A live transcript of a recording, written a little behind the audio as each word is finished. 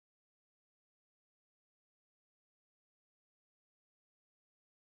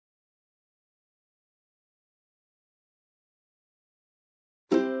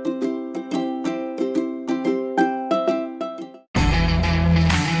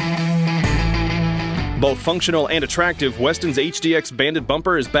Both functional and attractive, Weston's HDX Bandit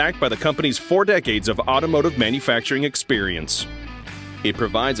bumper is backed by the company's 4 decades of automotive manufacturing experience. It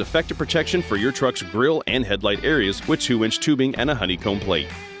provides effective protection for your truck's grille and headlight areas with 2-inch tubing and a honeycomb plate.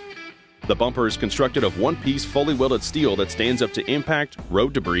 The bumper is constructed of one-piece fully welded steel that stands up to impact,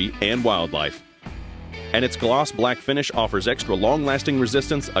 road debris, and wildlife. And its gloss black finish offers extra long-lasting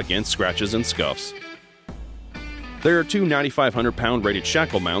resistance against scratches and scuffs. There are 2 9,500-pound rated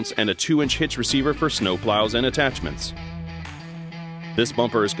shackle mounts and a 2-inch hitch receiver for snow plows and attachments. This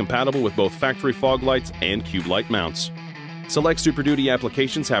bumper is compatible with both factory fog lights and cube light mounts. Select Super Duty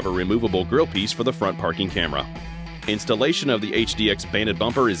applications have a removable grille piece for the front parking camera. Installation of the HDX Bandit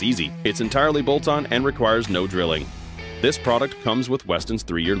bumper is easy. It's entirely bolt-on and requires no drilling. This product comes with Weston's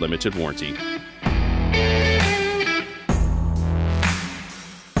 3-year limited warranty.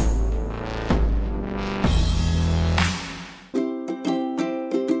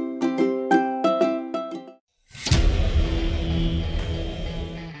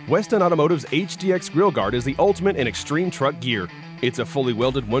 Weston Automotive's HDX Grille Guard is the ultimate in extreme truck gear. It's a fully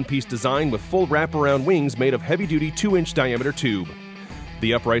welded one-piece design with full wraparound wings made of heavy-duty 2-inch diameter tube.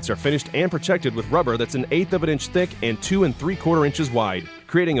 The uprights are finished and protected with rubber that's 1/8 of an inch thick and 2 3/4 inches wide,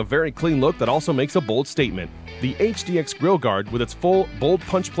 creating a very clean look that also makes a bold statement. The HDX Grille Guard, with its full, bold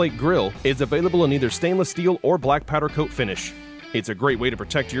punch plate grille, is available in either stainless steel or black powder coat finish. It's a great way to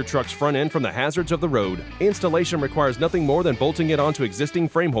protect your truck's front end from the hazards of the road. Installation requires nothing more than bolting it onto existing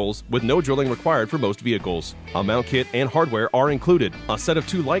frame holes, with no drilling required for most vehicles. A mount kit and hardware are included. A set of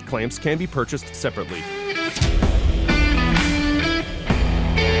 2 light clamps can be purchased separately.